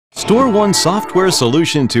StorONE software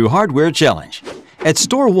solution to hardware challenge. At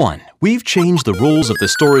StorONE, we've changed the rules of the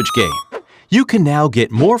storage game. You can now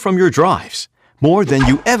get more from your drives, more than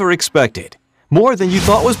you ever expected, more than you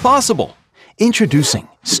thought was possible. Introducing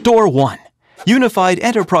StorONE, unified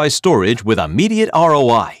enterprise storage with immediate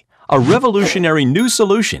ROI, a revolutionary new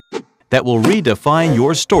solution that will redefine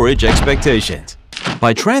your storage expectations.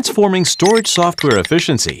 By transforming storage software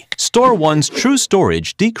efficiency, StorONE's True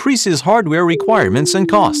Storage decreases hardware requirements and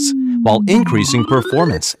costs, while increasing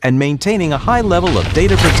performance and maintaining a high level of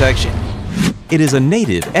data protection. It is a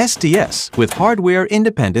native SDS with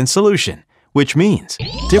hardware-independent solution, which means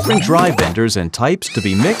different drive vendors and types to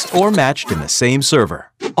be mixed or matched in the same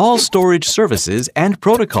server. All storage services and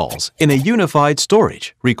protocols in a unified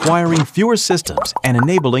storage, requiring fewer systems and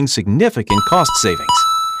enabling significant cost savings.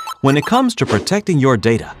 When it comes to protecting your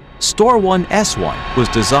data, StorONE S1 was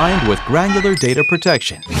designed with granular data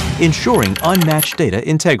protection, ensuring unmatched data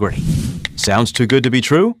integrity. Sounds too good to be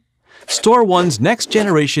true? StorONE's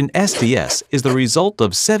next-generation SDS is the result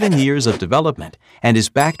of 7 years of development and is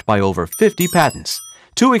backed by over 50 patents,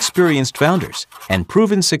 2 experienced founders, and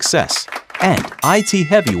proven success, and IT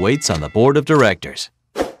heavyweights on the board of directors.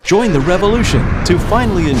 Join the revolution to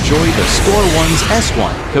finally enjoy the StorONE's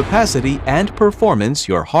S1 capacity and performance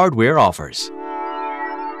your hardware offers.